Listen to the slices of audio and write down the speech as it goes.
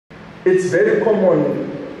It's very common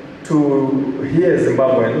to hear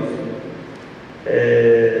Zimbabweans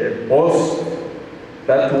boast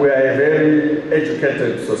that we are a very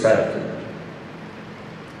educated society.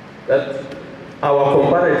 That our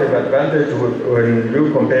comparative advantage when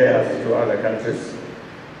you compare us to other countries,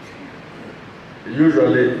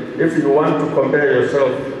 usually if you want to compare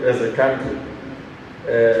yourself as a country,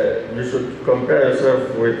 you should compare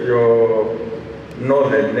yourself with your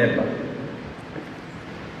northern neighbor.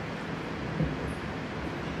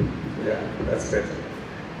 Yeah, that's better.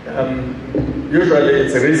 Usually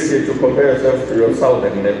it's risky to compare yourself to your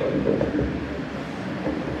southern neighbor.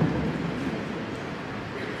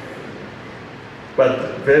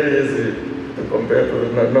 But very easy to compare to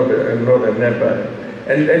the northern neighbor.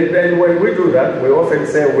 And when we do that, we often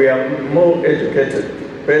say we are more educated,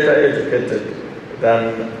 better educated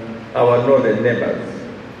than our northern neighbors.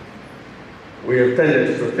 We have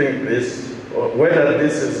tended to think this, or whether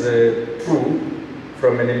this is true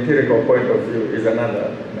from an empirical point of view is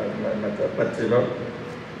another matter. But you know,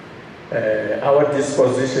 our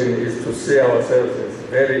disposition is to see ourselves as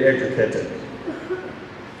very educated.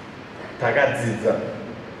 Takadzidza,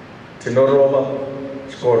 tinorova,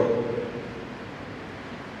 chikoro.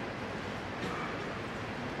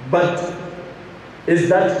 But is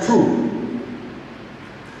that true?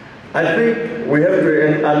 I think we have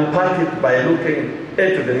to unpack it by looking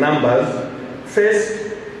at the numbers,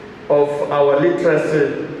 first of our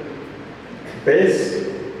literacy base,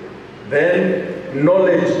 then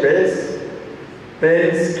knowledge base,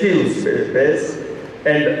 then skills base,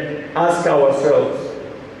 and ask ourselves,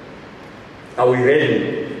 are we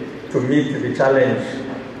ready to meet the challenge,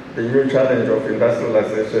 the new challenge of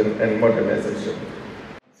industrialization and modernization?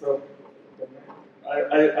 So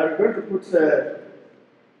I'm going to put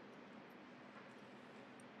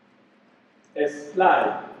a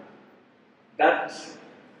slide that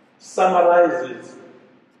summarizes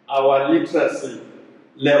our literacy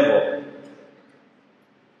level.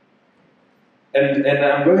 And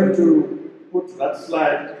I'm going to put that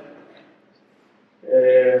slide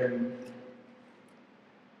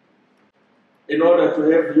in order to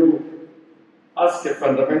have you ask a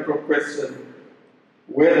fundamental question,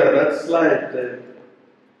 whether that slide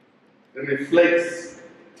reflects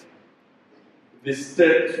the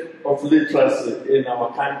state of literacy in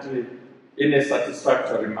our country in a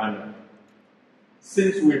satisfactory manner.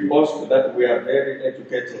 Since we boast that we are very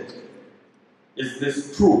educated, is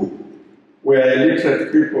this true? We are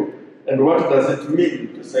illiterate people. And what does it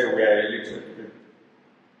mean to say we are illiterate people?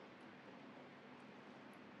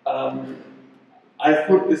 I've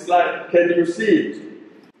put this slide. Can you see it?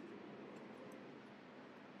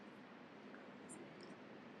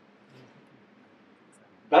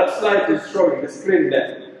 That slide is showing the screen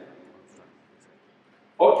there.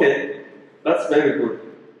 Okay, that's very good.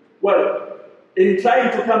 Well, in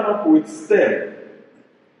trying to come up with STEM,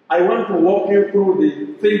 I want to walk you through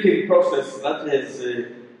the thinking process that has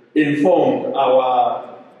informed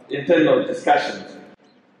our internal discussions,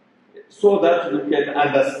 so that you can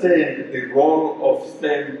understand the role of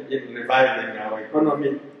STEM in reviving our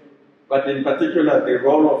economy, but in particular the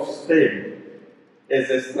role of STEM as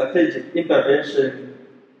a strategic intervention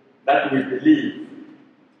that we believe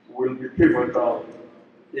will be pivotal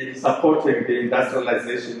in supporting the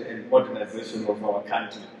industrialization and modernization of our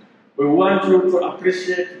country. We want you to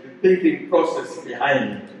appreciate the thinking process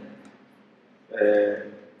behind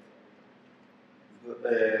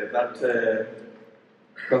that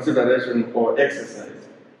consideration or exercise.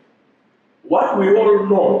 What we all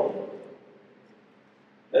know,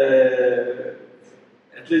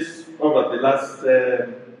 at least over the last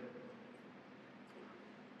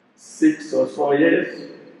 6 or so years,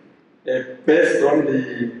 based on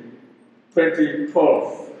the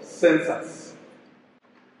 2012 census,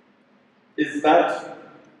 is that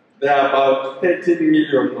there are about 13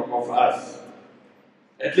 million of us.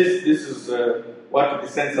 At least this is what the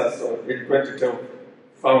census in 2012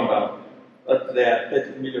 found out, that there are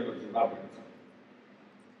 13 million of Zimbabweans.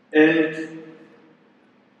 And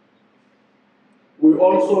we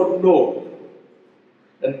also know,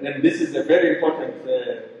 and this is a very important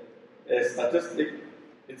statistic.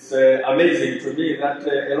 It's amazing to me that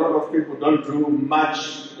a lot of people don't do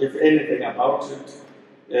much, if anything, about it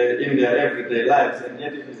in their everyday lives, and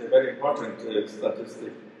yet it is a very important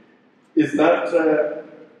statistic. Is that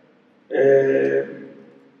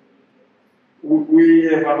we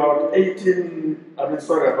have about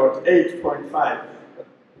 8.5.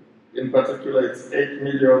 In particular, it's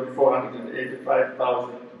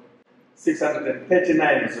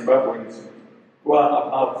 8,485,639 Zimbabweans who are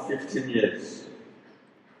about 15 years.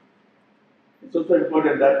 It's also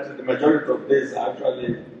important that the majority of these are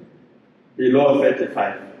actually below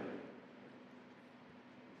 35,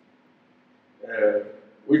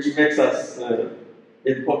 which makes us,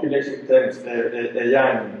 in population terms, a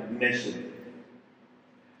young nation.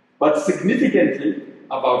 But significantly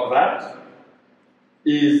about that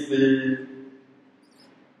is the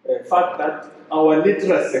fact that our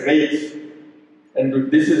literacy rate, and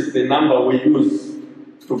this is the number we use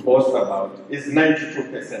to boast about, is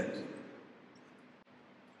 92%.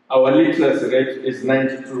 Our literacy rate is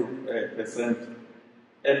 92%,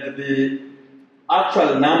 and the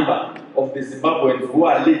actual number of the Zimbabweans who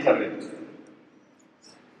are literate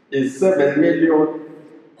is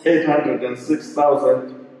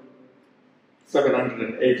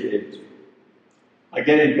 7,806,788.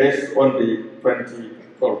 Again, based on the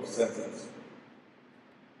 2012 census.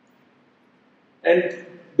 And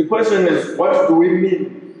the question is, what do we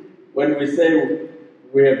mean when we say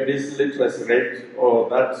we have this literacy rate, or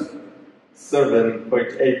that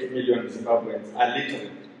 7.8 million Zimbabweans are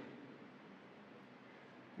literate?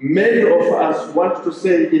 Many of us want to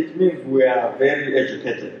say it means we are very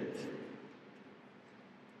educated.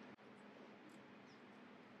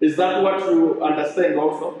 Is that what you understand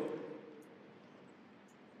also?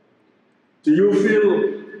 Do you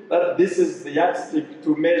feel that this is the yardstick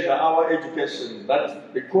to measure our education,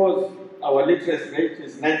 that because our literacy rate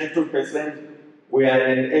is 92%, we are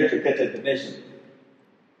an educated nation?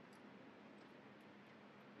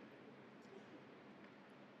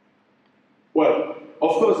 Well,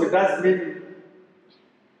 of course, it does mean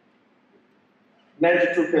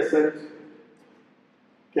 92%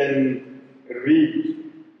 can read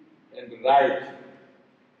and write.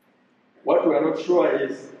 What we are not sure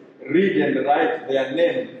is read and write their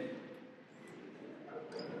name,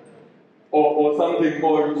 or something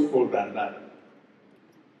more useful than that.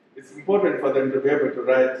 It's important for them to be able to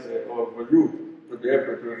write, or for you to be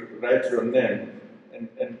able to write your name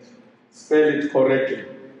and spell it correctly.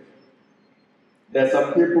 There are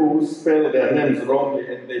some people who spell their names wrongly,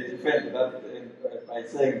 and they defend that by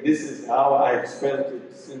saying, this is how I've spelled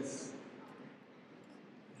it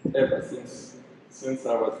ever since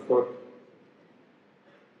I was taught.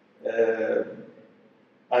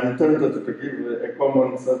 I'm tempted to give a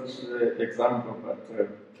common such example, but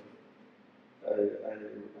I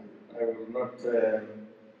will not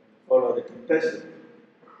follow the temptation.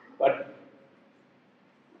 But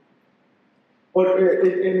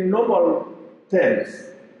in normal terms,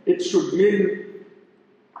 it should mean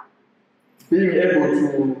being able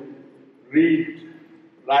to read,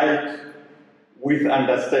 write with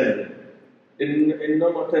understanding. In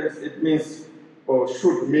normal terms, it means, or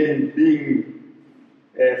should mean, being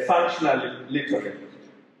functionally literate.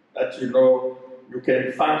 That you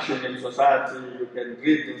can function in society, you can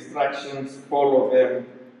read instructions, follow them,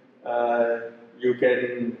 you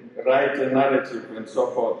can write a narrative, and so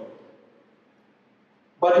forth.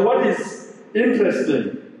 But what is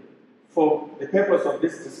interesting for the purpose of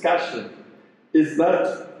this discussion is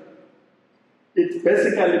that it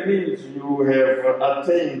basically means you have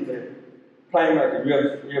attained primary,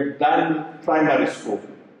 you have done primary school.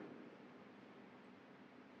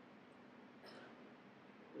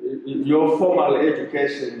 Your formal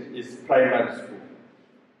education is primary school.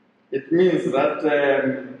 It means that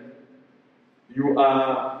you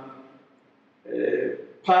are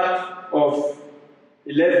part of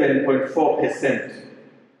 11.4%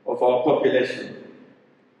 of our population.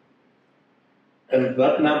 And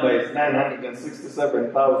that number is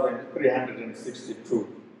 967,362.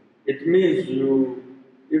 It means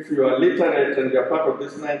if you are literate and you are part of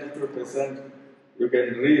this 92%, you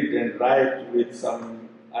can read and write with some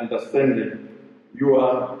understanding. You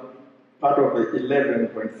are part of the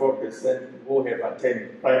 11.4% who have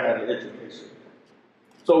attained primary education.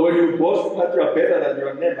 So when you boast that you are better than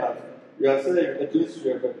your neighbors, you are saying at least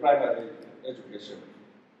you have a primary education.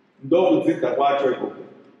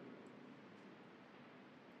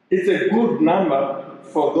 It's a good number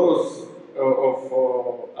for those of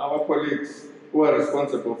our colleagues who are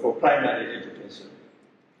responsible for primary education.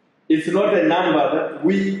 It's not a number that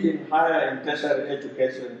we in higher and tertiary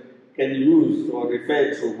education can use or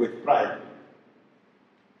refer to with pride.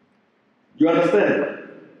 You understand?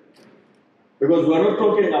 Because we're not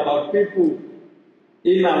talking about people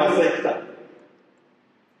in our sector.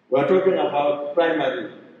 We're talking about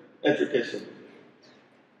primary education.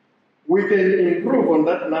 We can improve on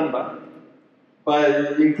that number by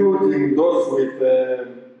including those with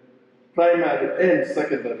primary and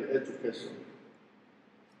secondary education.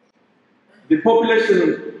 The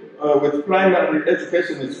population with primary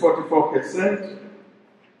education is 44%,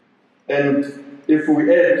 and if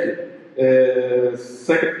we add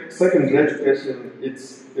secondary education,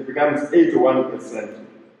 it becomes 81%.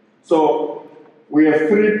 So we have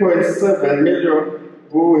 3.7 million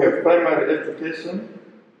who have primary education,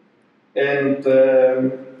 and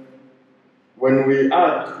when we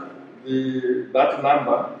add that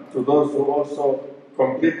number to those who also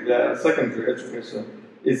complete their secondary education,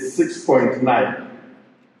 is 6.9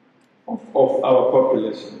 of our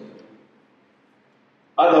population.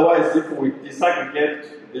 Otherwise, if we disaggregate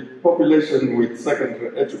the population with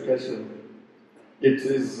secondary education, it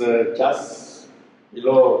is just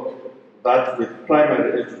below that with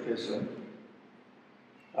primary education,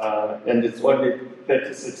 and it's only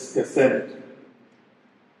 36%.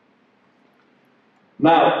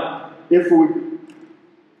 Now, if we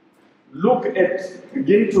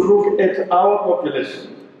begin to look at our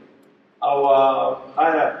population, our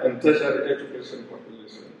higher and tertiary education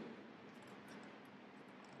population,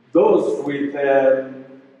 those with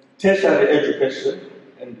tertiary education,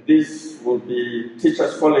 and this will be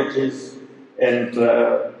teachers' colleges and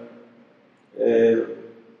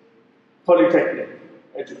polytechnic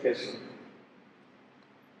education.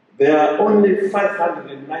 There are only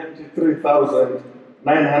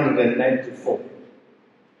 593,994.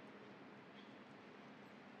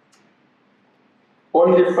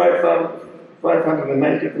 Only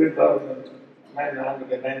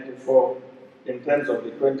 593,994 in terms of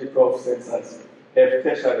the 2012 census have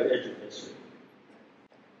tertiary education.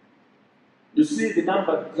 You see, the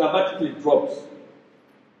number dramatically drops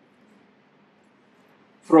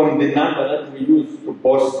from the number that we use to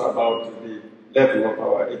boast about the level of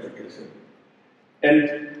our education. And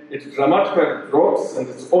it dramatically drops, and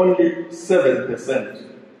it's only 7%.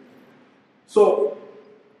 So,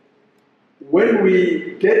 when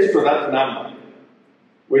we get to that number,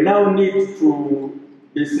 we now need to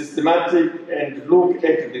be systematic and look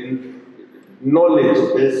at the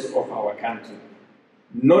knowledge base of our country,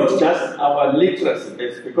 not just our literacy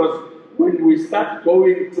base, because when we start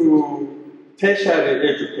going to tertiary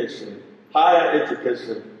education, higher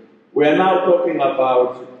education, we are now talking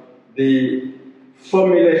about the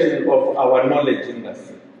formulation of our knowledge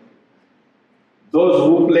industry. Those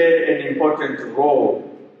who play an important role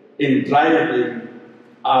in driving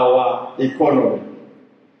our economy.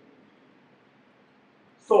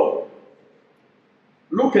 So,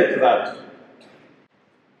 look at that.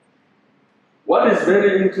 What is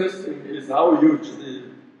very interesting is how huge the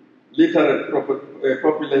literate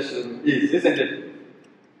population is, isn't it?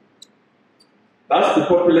 That's the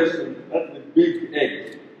population, that's the big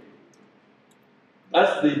egg.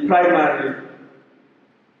 That's the primary.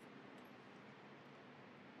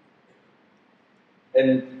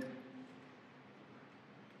 And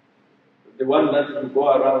the one that you go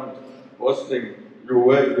around boasting, you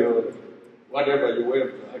wave your, whatever you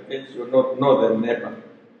wave against your northern neighbor.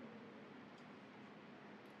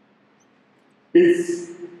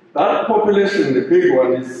 It's that population, the big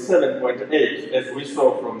one, is 7.8, as we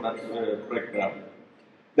saw from that breakdown.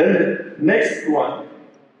 Then the next one,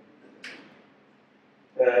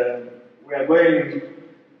 we are going,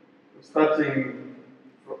 starting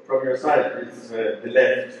from your side, is the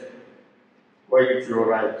left, going to your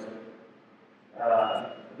right.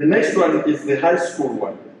 The next one is the high school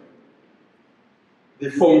one, the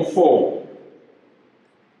Form 4,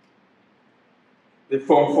 the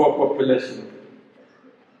Form 4 population.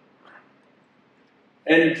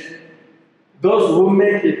 And those who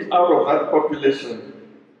make it out of that population,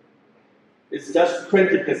 it's just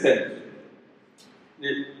 20%.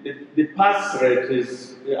 The pass rate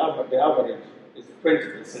is, the average is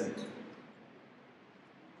 20%.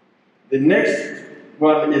 The next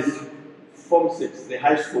one is Form 6, the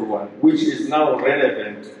high school one, which is now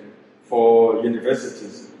relevant for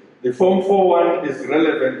universities. The Form 4 one is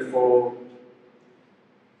relevant for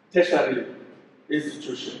tertiary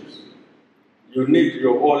institutions. You need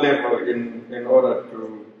your O-level in order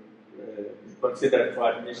to be considered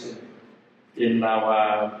for admission in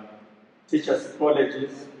our teachers'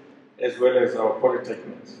 colleges as well as our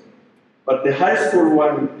polytechnics. But the high school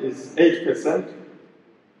one is 8%.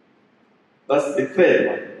 That's the third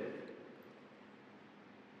one.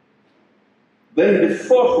 Then the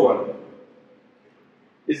fourth one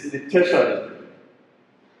is the tertiary.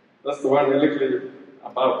 That's the one a little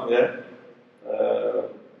above there.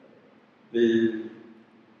 The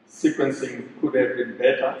sequencing could have been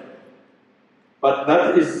better, but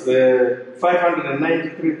that is the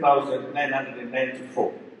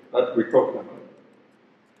 593,994 that we talked about.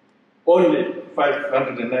 Only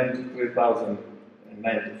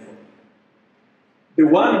 593,094. The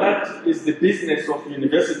one that is the business of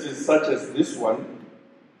universities such as this one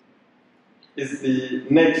is the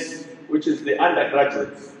next, which is the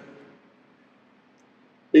undergraduates.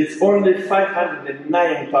 It's only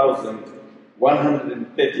 509,191.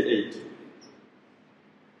 138.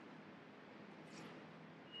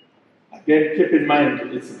 Again, keep in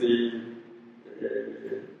mind it's the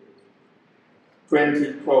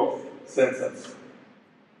 2012 census.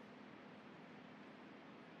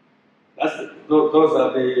 Those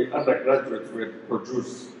are the undergraduates we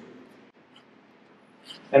produced.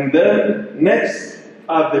 And then next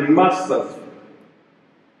are the masters.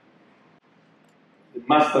 The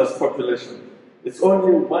masters population. It's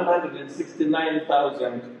only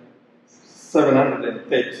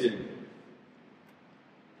 169,713.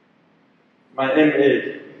 My MA.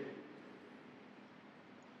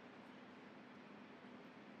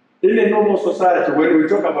 In a normal society, when we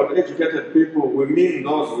talk about educated people, we mean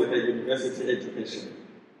those with a university education.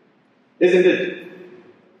 Isn't it?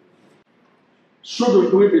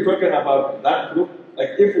 Shouldn't we be talking about that group?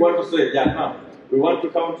 Like if we want to say, yeah, no, we want to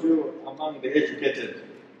count you among the educated,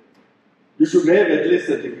 you should have at least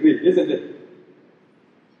a degree, isn't it?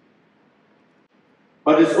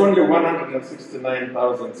 But it's only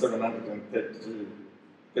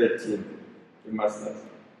 169,713 in masters.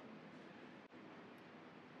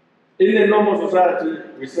 In a normal society,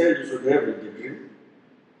 we say you should have a degree.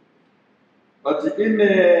 But in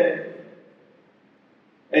an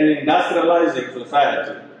industrializing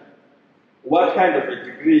society, what kind of a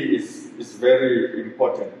degree is very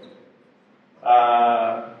important.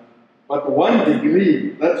 But one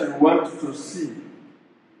degree that you want to see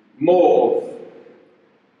more of,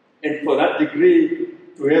 and for that degree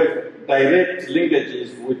to have direct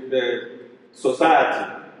linkages with the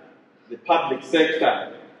society, the public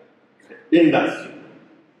sector, industry,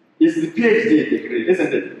 is the PhD degree,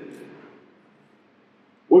 isn't it?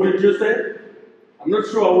 What did you say? I'm not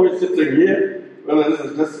sure who is sitting here, whether this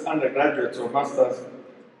is just undergraduates or masters,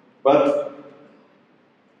 but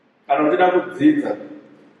kana uchida kudzidza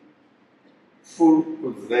full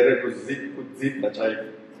kudzidza chaiko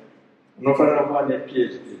unofanira kuva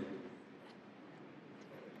nePhD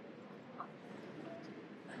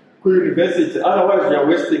kuuniversity, otherwise you are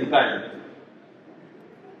wasting time.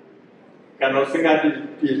 Kana usingadi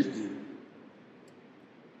PhD.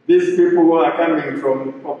 These people who are coming from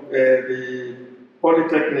the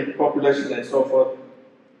polytechnic population and so forth,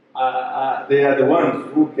 they are the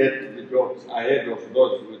ones who get the jobs ahead of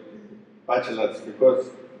those with bachelors because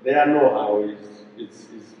their know-how is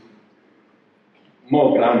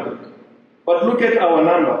more grounded. But look at our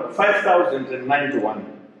number, 5,091.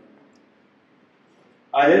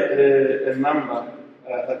 I had a number,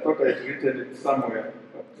 I thought I had written it somewhere,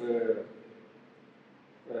 but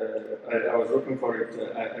I was looking for it,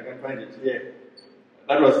 I can find it here.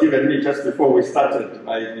 That was given me just before we started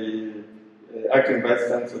by the acting vice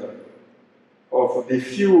chancellor of the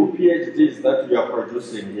few PhDs that we are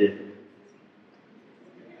producing here.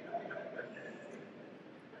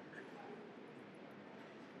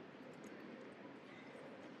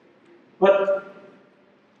 But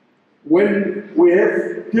when we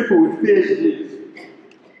have people with PhDs,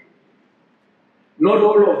 not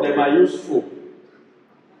all of them are useful.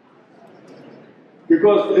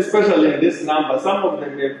 Because, especially in this number, some of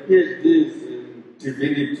them have PhDs in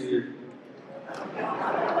divinity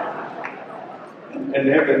and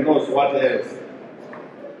heaven knows what else.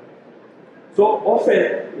 So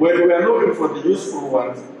often, when we are looking for the useful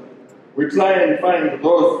ones, we try and find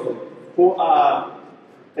those who are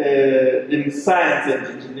in science and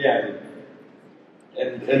engineering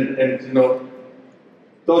and you know,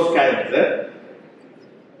 those kinds.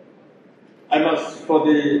 I must, for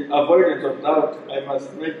the avoidance of doubt, I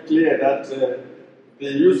must make clear that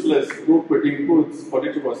the useless group includes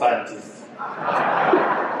political scientists.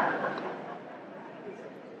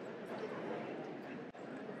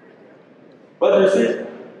 But you see,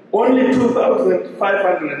 only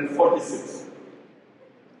 2,546.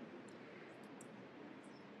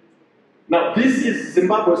 Now, this is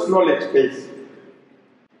Zimbabwe's knowledge base.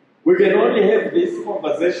 We can only have this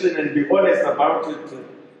conversation and be honest about it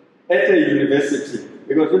at a university,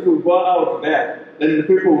 because if we go out there, then the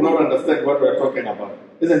people will not understand what we're talking about,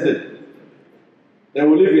 isn't it? They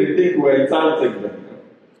will even think we're insulting them.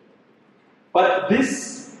 But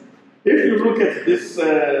this, if you look at this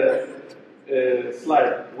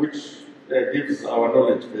slide, which gives our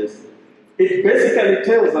knowledge base, it basically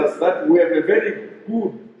tells us that we have a very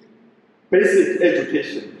good basic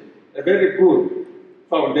education, a very good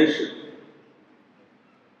foundation,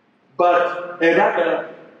 but a rather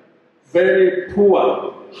very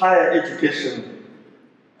poor higher education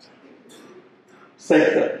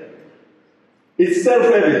sector. It's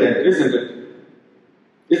self-evident, isn't it?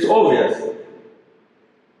 It's obvious.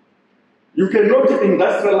 You cannot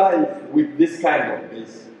industrialize with this kind of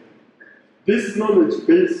base. This knowledge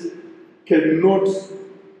base cannot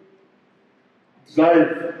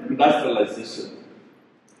drive industrialization.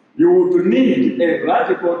 You would need a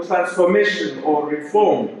radical transformation or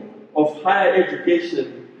reform of higher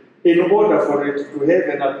education in order for it to have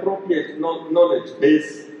an appropriate knowledge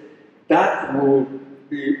base that will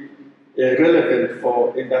be relevant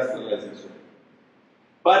for industrialization.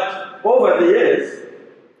 But over the years,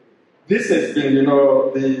 this has been,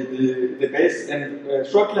 the base, and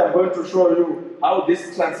shortly I'm going to show you how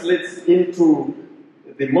this translates into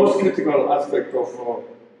the most critical aspect of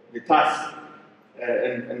the task,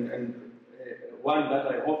 and one that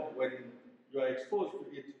I hope when you are exposed to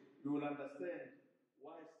it, you will understand